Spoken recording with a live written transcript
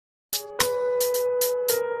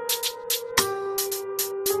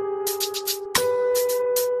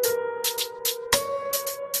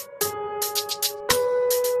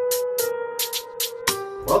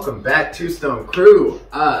welcome back to Stone Crew.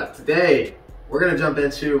 Today we're gonna jump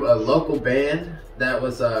into a local band that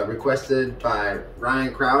was requested by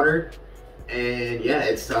Ryan Crowder, and yeah,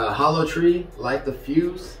 it's Hollowtree, Light the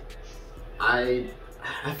Fuse. I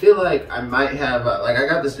feel like I might have I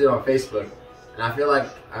got this dude on Facebook, and I feel like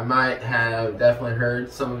I might have definitely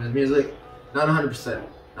heard some of his music, not 100%,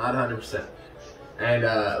 and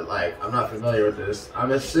I'm not familiar with this. I'm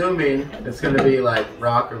assuming it's gonna be like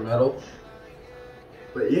rock or metal.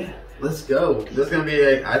 But yeah, let's go. This is gonna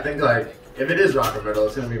be, I think, if it is rock or metal,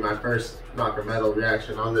 it's gonna be my first rock or metal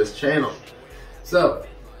reaction on this channel. So,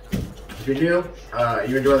 if you're new,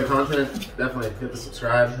 you enjoy the content, definitely hit the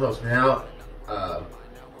subscribe, helps me out.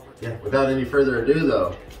 Yeah, without any further ado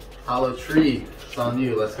though, Hollowtree, it's on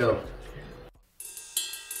you, let's go.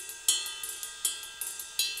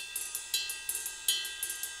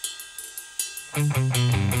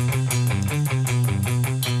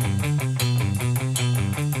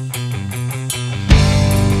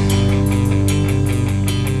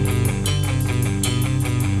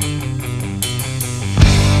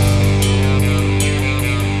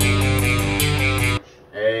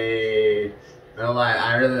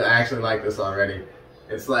 I actually like this already.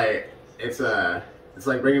 It's like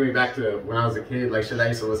bringing me back to when I was a kid, like shit I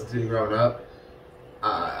used to listen to growing up.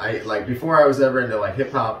 Before I was ever into like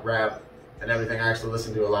hip hop, rap, and everything, I actually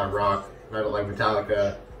listened to a lot of rock, metal, like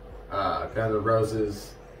Metallica, Guns N'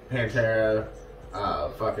 Roses, Pantera,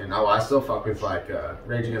 I still fuck with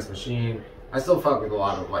Rage Against the Machine. I still fuck with a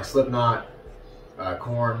lot of like Slipknot,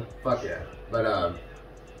 Korn, fuck yeah. But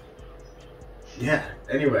yeah,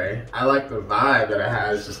 anyway, I like the vibe that it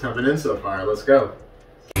has just coming in so far. Let's go.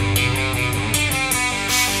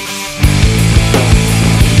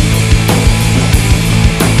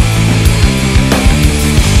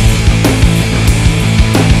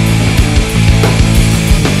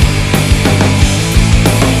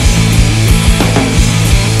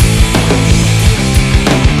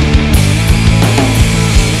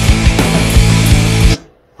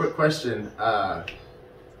 Quick question,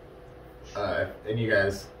 and you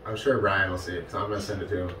guys, I'm sure Ryan will see it, so I'm gonna send it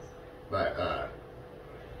to him. But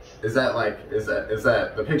is that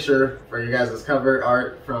the picture for you guys' cover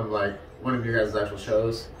art from like one of your guys' actual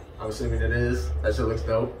shows? I'm assuming it is. That shit looks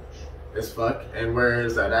dope as fuck. And where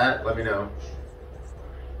is that at? Let me know.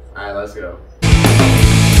 Alright, let's go.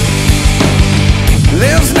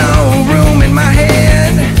 There's no room in my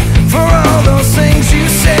head for all those things you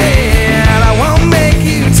said. I won't make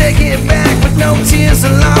you take it back with no tears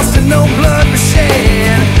are lost and no blood was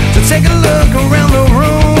shed. So take a look around the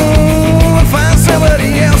room and find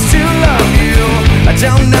somebody else to love you. I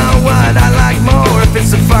don't know what I like more, if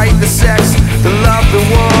it's the fight, the sex, the love, the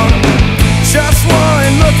war. Just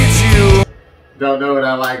one look at you. Don't know what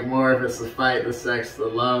I like more, if it's the fight, the sex, the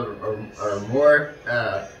love, or more.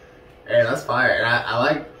 Hey, that's fire. And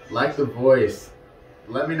I like the voice.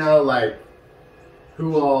 Let me know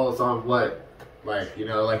who all's on what.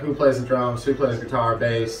 Who plays the drums, who plays guitar,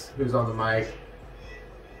 bass, who's on the mic,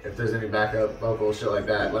 if there's any backup vocals, shit like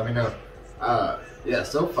that, let me know. Yeah,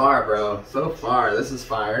 so far, bro, so far, this is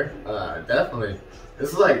fire. Definitely,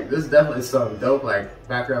 this is definitely some dope,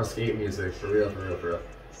 background skate music, for real.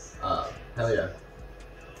 Hell yeah.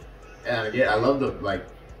 And again, I love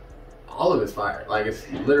all of it's fire. It's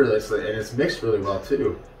literally, and it's mixed really well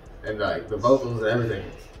too. And the vocals and everything,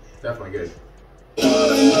 it's definitely good.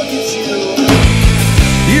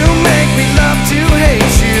 You make me love to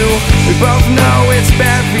hate you. We both know it's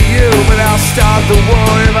bad for you, but I'll start the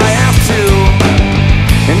war if I have to.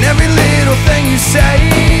 And every little thing you say,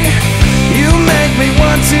 you make me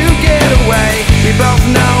want to get away. We both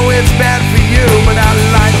know it's bad for you, but I'll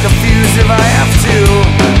light the fuse if I have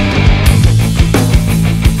to.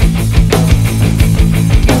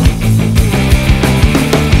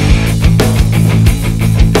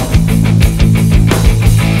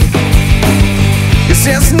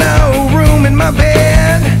 There's no room in my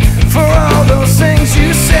bed for all those things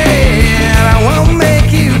you said. I won't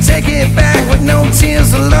make you take it back with no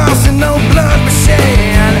tears are lost and no blood was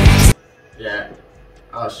shed. Yeah.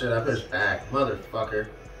 Oh shit, I pushed back. Motherfucker.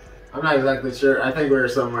 I'm not exactly sure. I think we were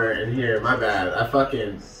somewhere in here. My bad.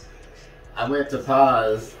 I went to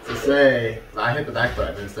pause to say, I hit the back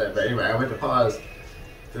button instead, but anyway, I went to pause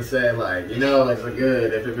to say it's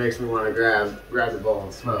good if it makes me want to grab the bowl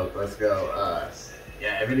and smoke. Let's go.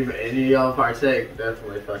 Yeah, if any of y'all partake,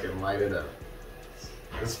 definitely fucking light it up.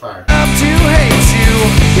 It's fire. Love to hate you.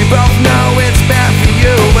 We both know it's bad for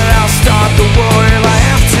you, but I'll start the war if I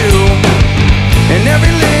have to. And every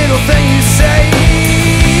little thing you say,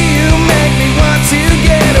 you make me want to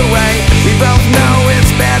get away. We both know it's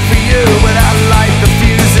bad for you, but I'll light the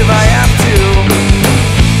fuse if I have to.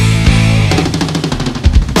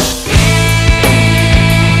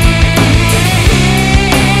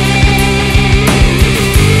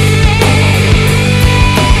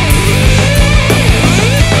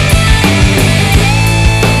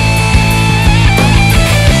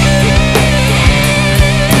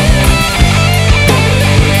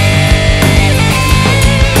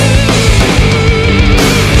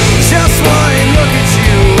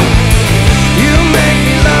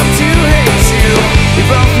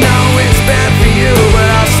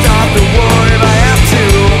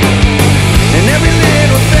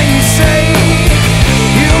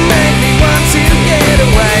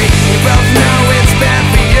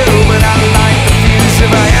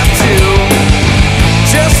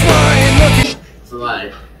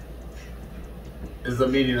 is the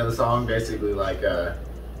meaning of the song. Basically, like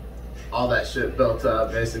all that shit built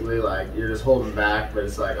up. Basically, like you're just holding back, but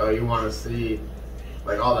it's like, oh, you want to see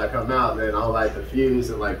like all that come out, then I'll light the fuse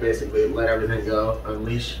and like basically let everything go,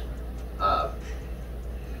 unleash.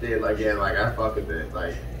 Dude, like yeah, like I fuck with it.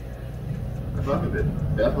 Like I fuck with it.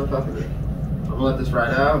 Definitely fuck with it. I'm gonna let this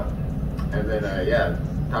ride out, and then yeah,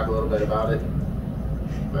 talk a little bit about it.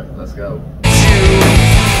 But let's go.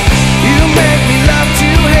 You make me love to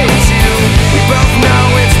hate you. We both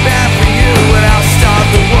know it's bad for you, but I'll start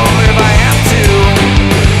the war if I have to.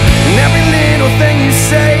 And every little thing you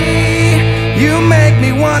say, you make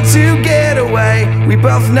me want to get away. We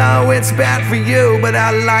both know it's bad for you, but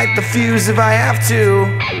I'll light the fuse if I have to.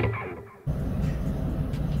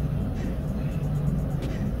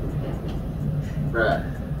 Bruh,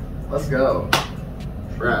 let's go.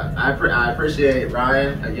 Bruh, I appreciate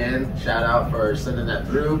Ryan again. Shout out for sending that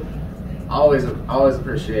through. Always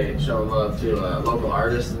appreciate showing love to local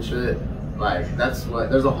artists and shit. Like that's what,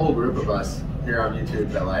 there's a whole group of us here on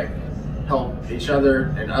YouTube that like help each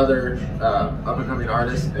other and other up and coming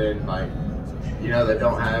artists, and like, you know, that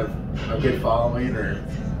don't have a good following or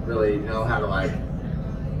really know how to like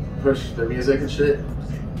push their music and shit,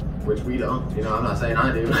 which we don't. You know, I'm not saying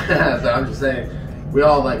I do, but I'm just saying we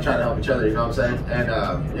all like try to help each other. You know what I'm saying?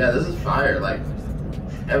 And yeah, this is fire. Like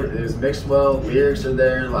everything is mixed well. Lyrics are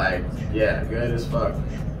there. Like yeah, good as fuck.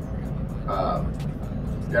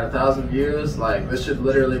 Got 1,000 views. Like this should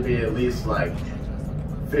literally be at least like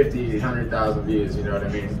 50, 100,000 views. You know what I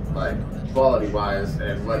mean? Like quality wise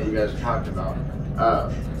and what you guys are talking about.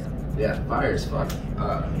 Yeah, fire as fuck.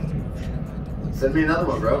 Send me another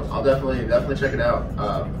one, bro. I'll definitely check it out.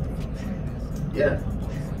 Yeah,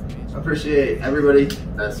 I appreciate everybody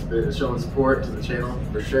that's been showing support to the channel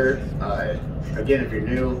for sure. Again, if you're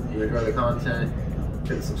new, you enjoy the content,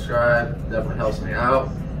 hit subscribe. Definitely helps me out.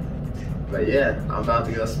 But yeah, I'm about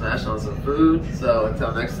to go smash on some food. So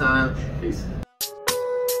until next time, peace.